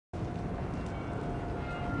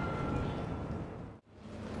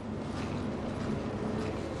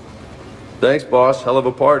Thanks, boss. Hell of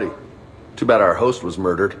a party. Too bad our host was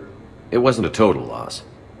murdered. It wasn't a total loss.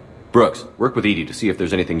 Brooks, work with Edie to see if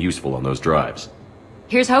there's anything useful on those drives.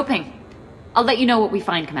 Here's hoping. I'll let you know what we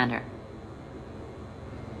find, Commander.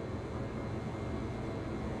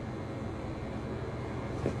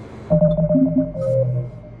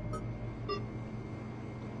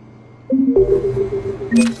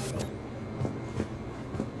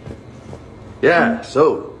 Yeah,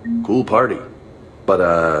 so, cool party. But,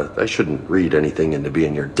 I shouldn't read anything into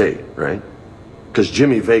being your date, right? Because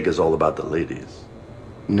Jimmy Vega's all about the ladies.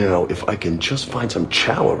 Now, if I can just find some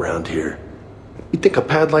chow around here, you'd think a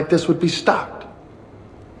pad like this would be stocked.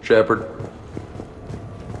 Shepard.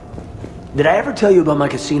 Did I ever tell you about my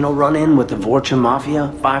casino run-in with the Vorcha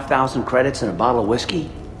Mafia? 5,000 credits and a bottle of whiskey?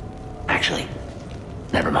 Actually,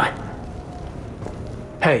 never mind.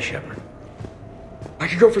 Hey, Shepard. I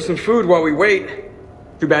could go for some food while we wait.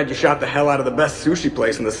 Too bad you shot the hell out of the best sushi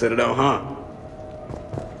place in the Citadel, huh?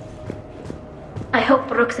 I hope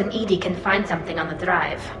Brooks and Edie can find something on the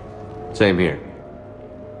drive. Same here.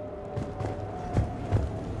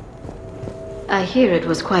 I hear it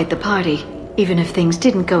was quite the party, even if things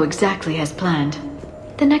didn't go exactly as planned.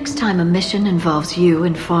 The next time a mission involves you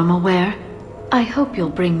in formal wear, I hope you'll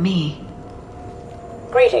bring me.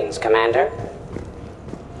 Greetings, Commander.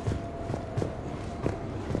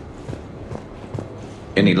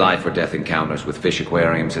 Any life or death encounters with fish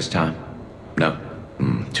aquariums this time? No?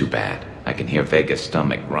 Too bad. I can hear Vega's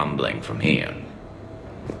stomach rumbling from here.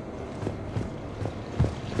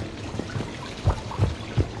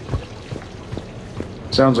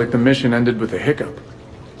 Sounds like the mission ended with a hiccup.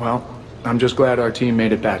 Well, I'm just glad our team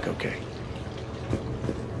made it back okay.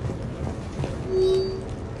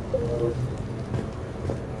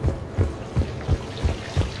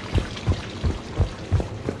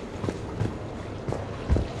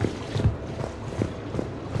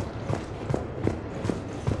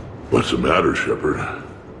 What's the matter, Shepard?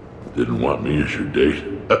 Didn't want me as your date?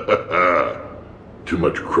 Too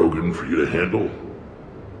much Krogan for you to handle?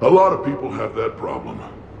 A lot of people have that problem.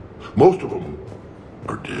 Most of them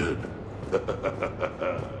are dead.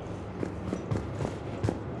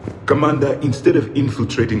 Commander, instead of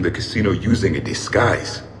infiltrating the casino using a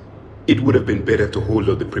disguise, it would have been better to hold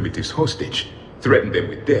all the primitives hostage, threaten them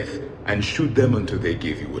with death, and shoot them until they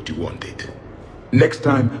gave you what you wanted. Next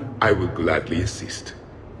time, I will gladly assist.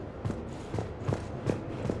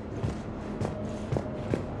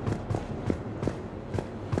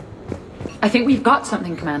 I think we've got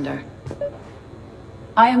something, Commander.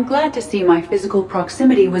 I am glad to see my physical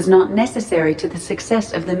proximity was not necessary to the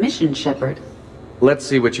success of the mission, Shepard. Let's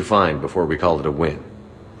see what you find before we call it a win.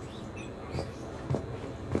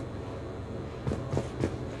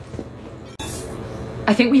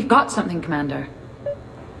 I think we've got something, Commander.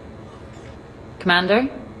 Commander,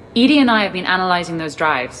 Edie and I have been analyzing those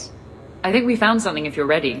drives. I think we found something if you're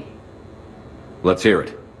ready. Let's hear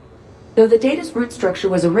it. Though the data's root structure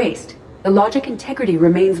was erased, the logic integrity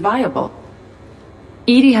remains viable.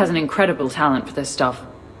 Edie has an incredible talent for this stuff.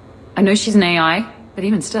 I know she's an AI, but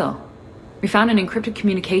even still. We found an encrypted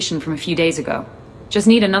communication from a few days ago. Just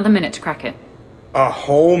need another minute to crack it. A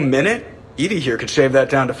whole minute? Edie here could shave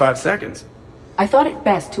that down to 5 seconds. I thought it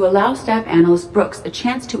best to allow Staff Analyst Brooks a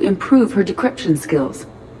chance to improve her decryption skills.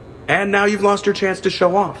 And now you've lost your chance to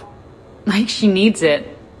show off. Like she needs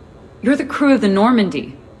it. You're the crew of the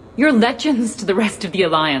Normandy. You're legends to the rest of the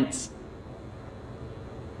Alliance.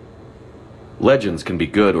 Legends can be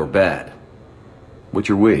good or bad.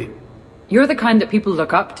 Which are we? You're the kind that people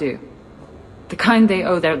look up to. The kind they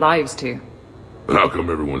owe their lives to. How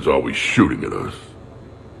come everyone's always shooting at us?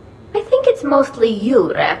 I think it's mostly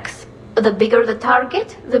you, Rex. The bigger the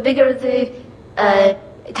target, the bigger the,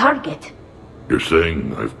 target. You're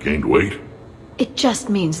saying I've gained weight? It just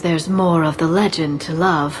means there's more of the legend to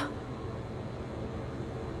love.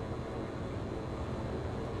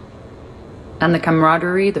 And the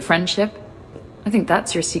camaraderie, the friendship. I think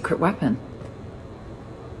that's your secret weapon.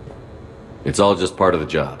 It's all just part of the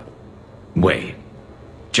job. Wait.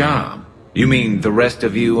 Job? You mean the rest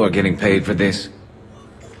of you are getting paid for this?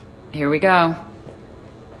 Here we go.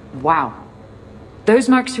 Wow. Those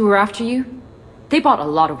mercs who were after you, they bought a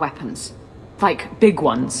lot of weapons. Like, big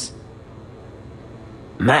ones.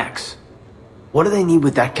 Max, what do they need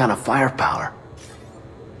with that kind of firepower?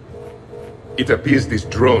 It appears this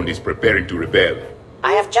drone is preparing to rebel.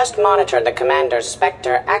 I have just monitored the Commander's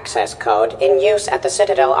Spectre access code in use at the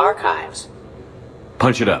Citadel archives.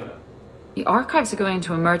 Punch it up. The archives are going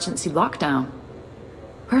into emergency lockdown.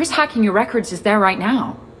 Whoever's hacking your records is there right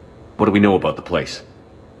now. What do we know about the place?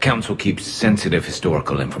 Council keeps sensitive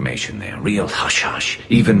historical information there. Real hush-hush.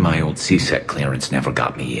 Even my old CSEC clearance never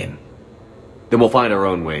got me in. Then we'll find our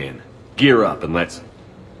own way in. Gear up and let's...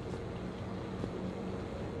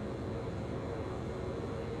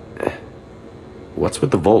 What's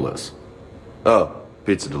with the Volas? Oh,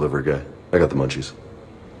 pizza delivery guy. I got the munchies.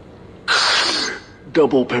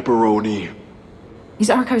 Double pepperoni. These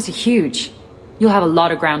archives are huge. You'll have a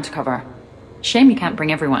lot of ground to cover. Shame you can't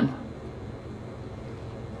bring everyone.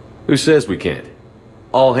 Who says we can't?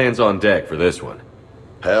 All hands on deck for this one.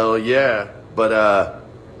 Hell yeah. But,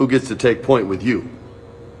 who gets to take point with you?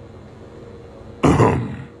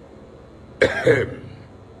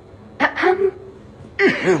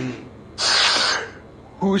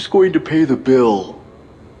 Who's going to pay the bill?